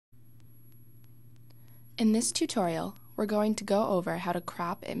In this tutorial, we're going to go over how to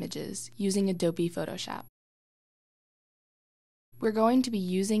crop images using Adobe Photoshop. We're going to be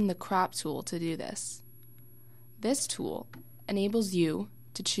using the crop tool to do this. This tool enables you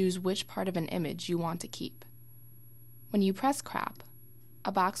to choose which part of an image you want to keep. When you press crop,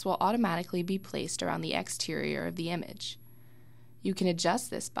 a box will automatically be placed around the exterior of the image. You can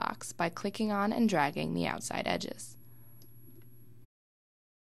adjust this box by clicking on and dragging the outside edges.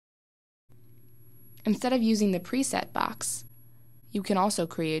 Instead of using the preset box, you can also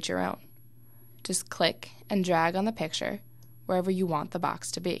create your own. Just click and drag on the picture wherever you want the box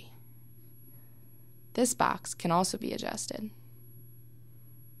to be. This box can also be adjusted.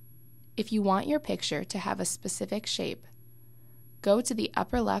 If you want your picture to have a specific shape, go to the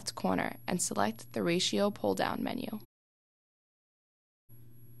upper left corner and select the Ratio pull-down menu.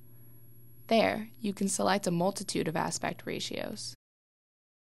 There, you can select a multitude of aspect ratios.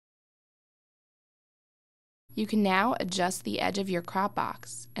 You can now adjust the edge of your crop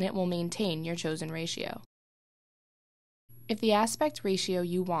box, and it will maintain your chosen ratio. If the aspect ratio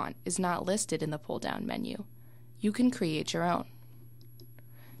you want is not listed in the pull-down menu, you can create your own.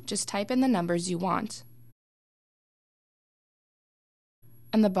 Just type in the numbers you want,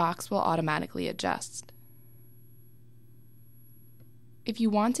 and the box will automatically adjust. If you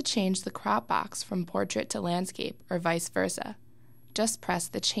want to change the crop box from portrait to landscape or vice versa, just press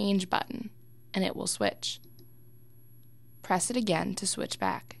the Change button, and it will switch. Press it again to switch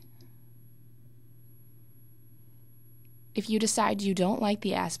back. If you decide you don't like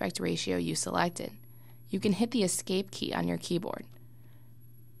the aspect ratio you selected, you can hit the Escape key on your keyboard,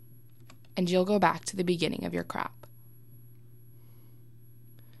 and you'll go back to the beginning of your crop.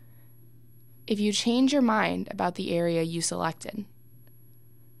 If you change your mind about the area you selected,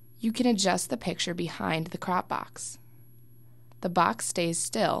 you can adjust the picture behind the crop box. The box stays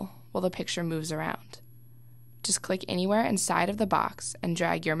still while the picture moves around. Just click anywhere inside of the box and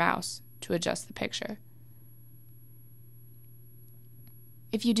drag your mouse to adjust the picture.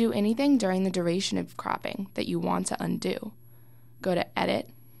 If you do anything during the duration of cropping that you want to undo, go to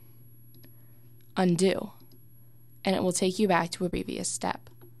Edit, Undo, and it will take you back to a previous step.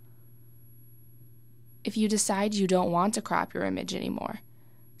 If you decide you don't want to crop your image anymore,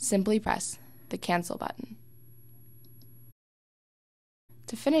 simply press the Cancel button.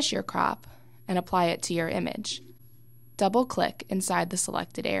 To finish your crop and apply it to your image, double-click inside the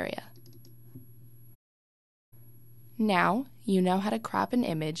selected area. Now, you know how to crop an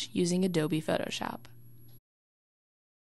image using Adobe Photoshop.